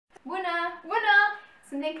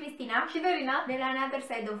Suntem Cristina și Dorina de la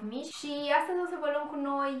AnotherSide of Me și astăzi o să vă luăm cu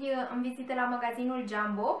noi în vizită la magazinul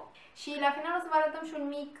Jumbo și la final o să vă arătăm și un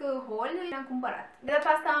mic haul le-am cumpărat. De data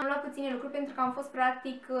asta am luat puține lucruri pentru că am fost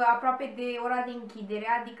practic aproape de ora de închidere,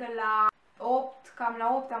 adică la 8, cam la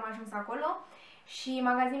 8 am ajuns acolo. Și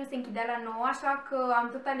magazinul se închidea la 9, așa că am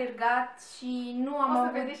tot alergat și nu am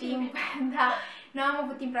avut timp. Da, nu am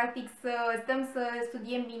avut timp practic să stăm să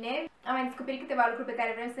studiem bine. Am mai descoperit câteva lucruri pe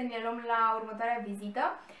care vrem să ne le luăm la următoarea vizită.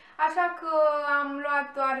 Așa că am luat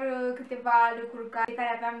doar câteva lucruri de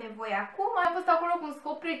care aveam nevoie acum. Am fost acolo cu un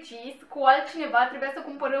scop precis, cu altcineva, trebuia să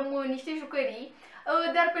cumpărăm niște jucării.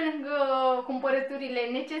 Dar pe lângă cumpărăturile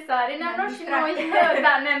necesare ne-am luat și noi,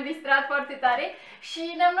 da, ne-am distrat foarte tare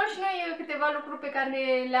și ne-am luat și noi câteva lucruri pe care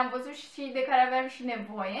le-am văzut și de care aveam și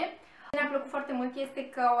nevoie. Ce ne-a plăcut foarte mult este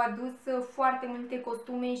că au adus foarte multe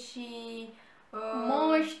costume și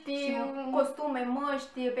măști, costume,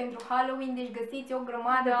 măști pentru Halloween, deci găsiți o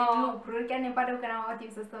grămadă de lucruri. Chiar ne pare rău că n-am avut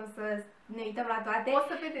timp să stăm să ne uităm la toate,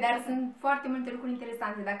 dar sunt foarte multe lucruri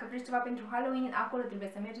interesante. Dacă vreți ceva pentru Halloween, acolo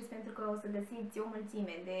trebuie să mergeți pentru că o să găsiți o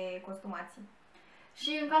mulțime de costumații.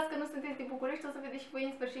 Și în caz că nu sunteți din București, o să vedeți și voi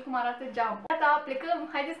în sfârșit cum arată Jumbo. Gata, plecăm,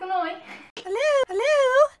 haideți cu noi! Hello, hello!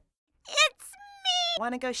 It's me!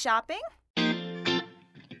 Wanna go shopping?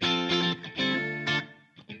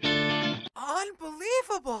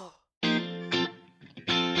 Unbelievable!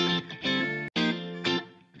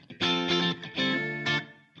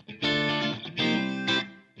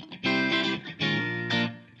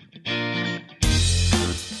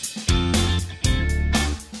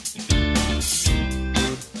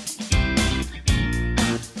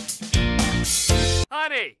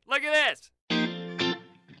 Honey, look at this!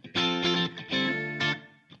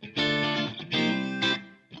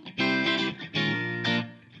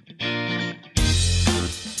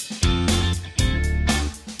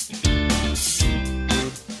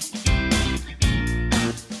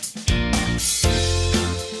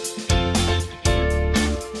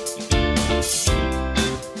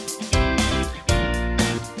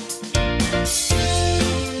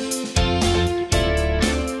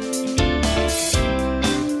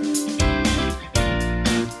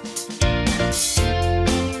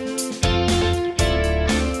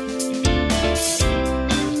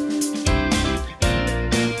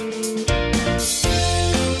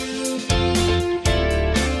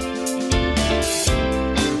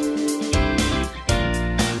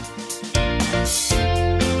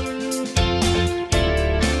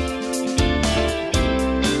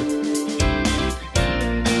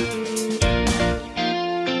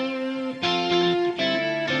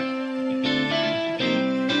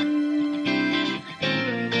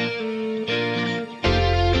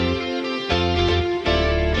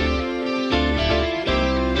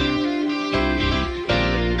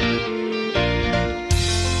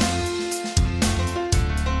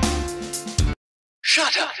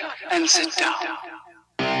 Shut up and sit down.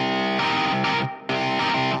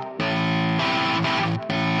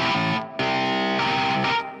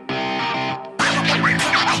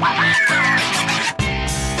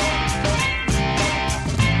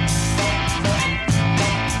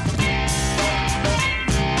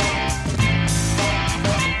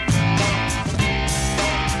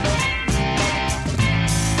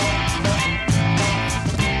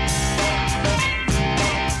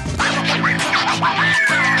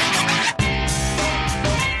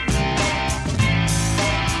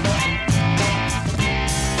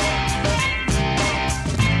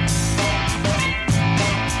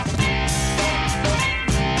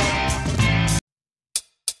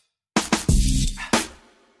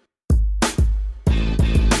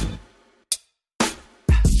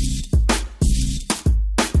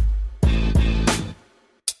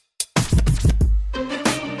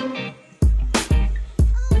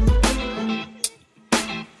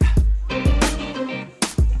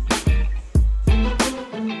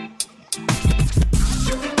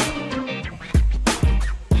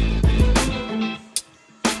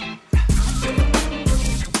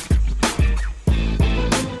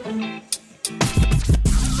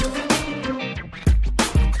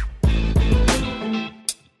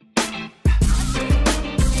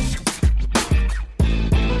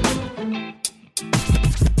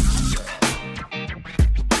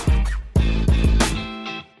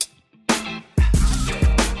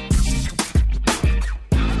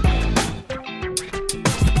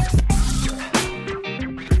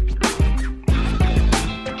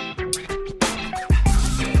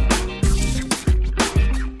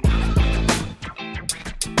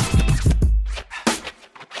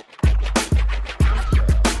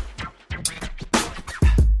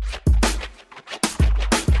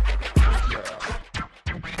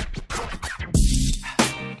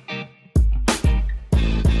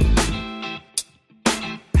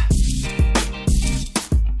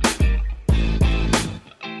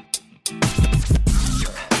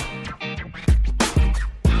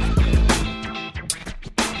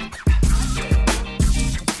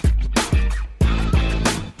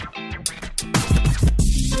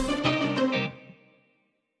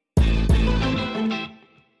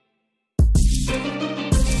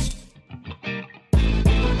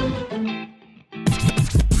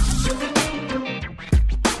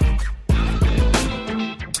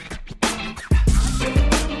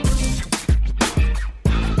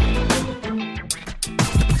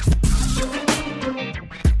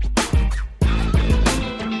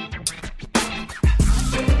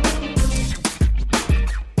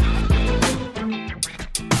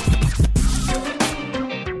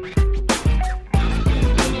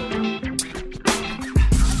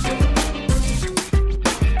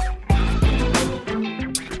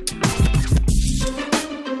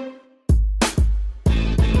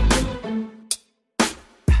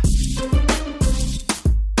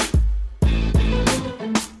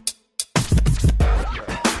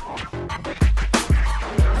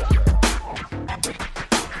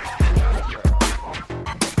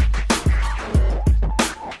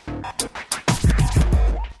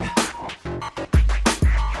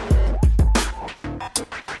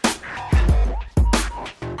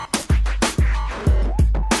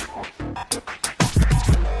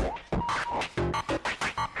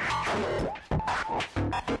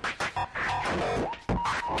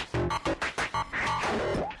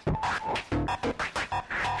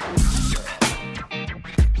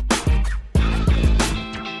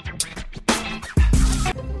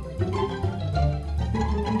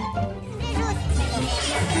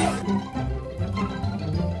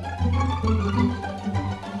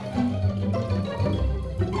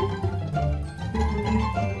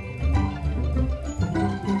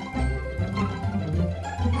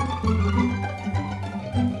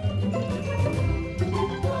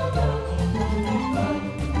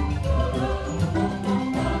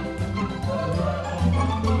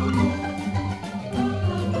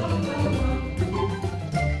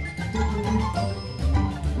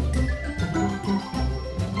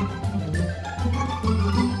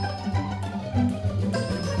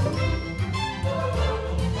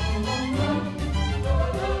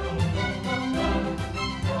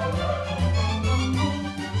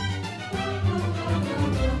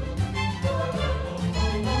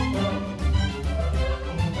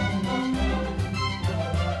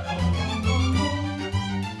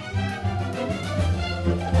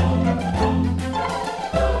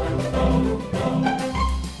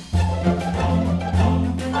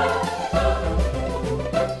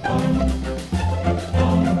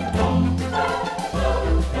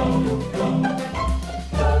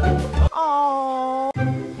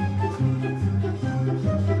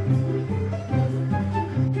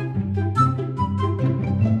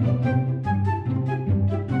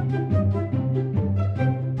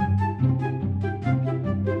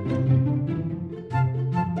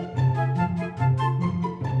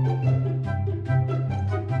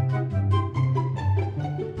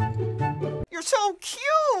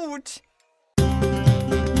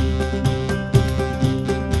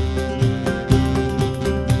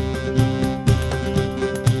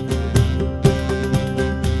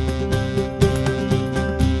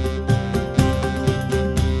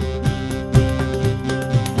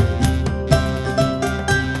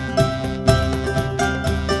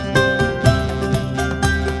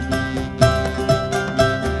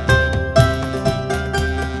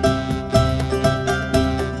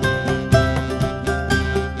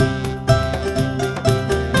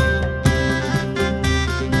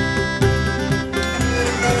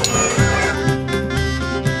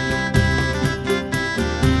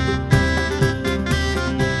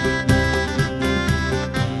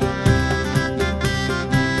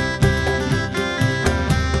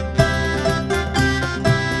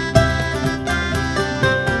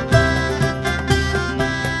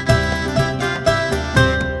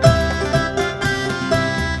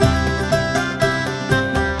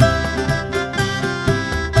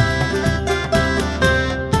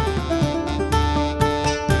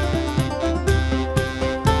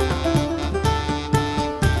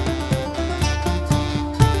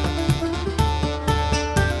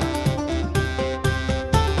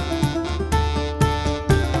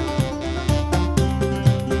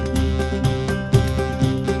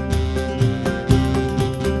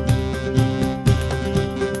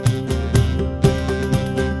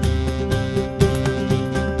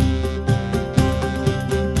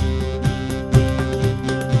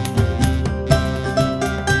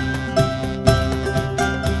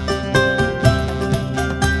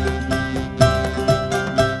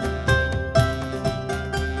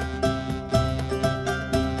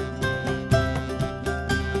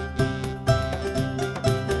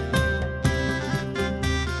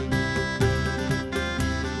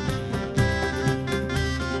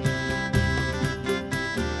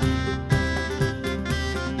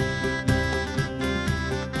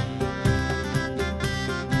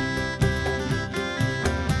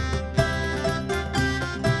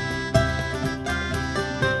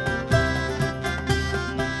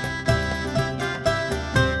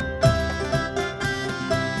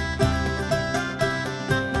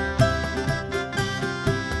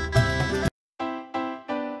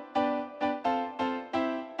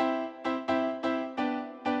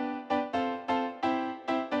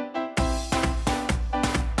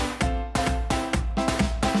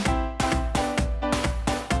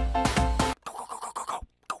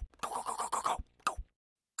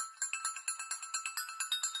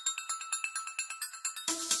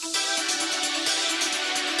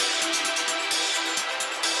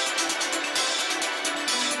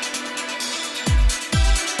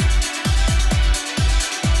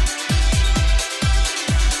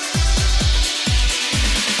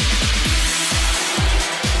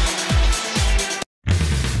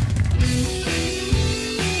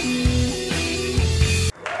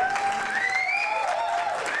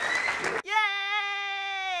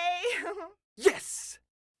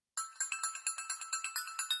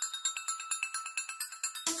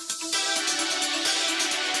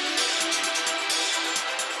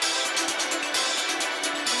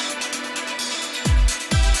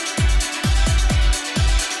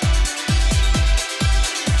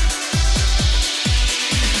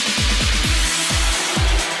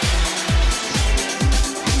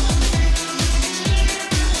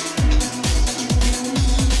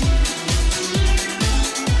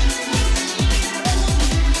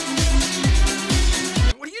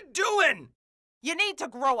 to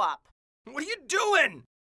grow up. What are you doing?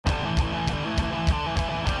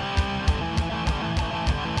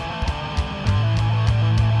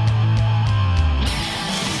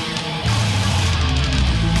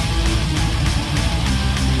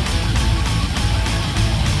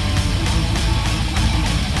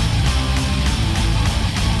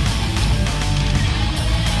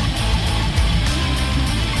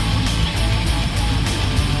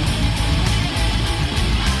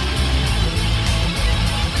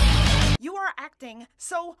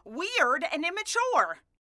 So weird and immature.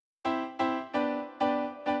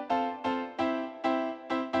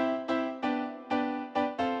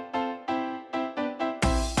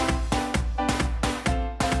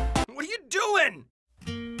 What are you doing?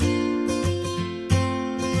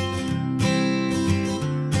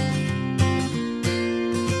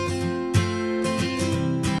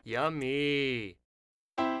 Yummy.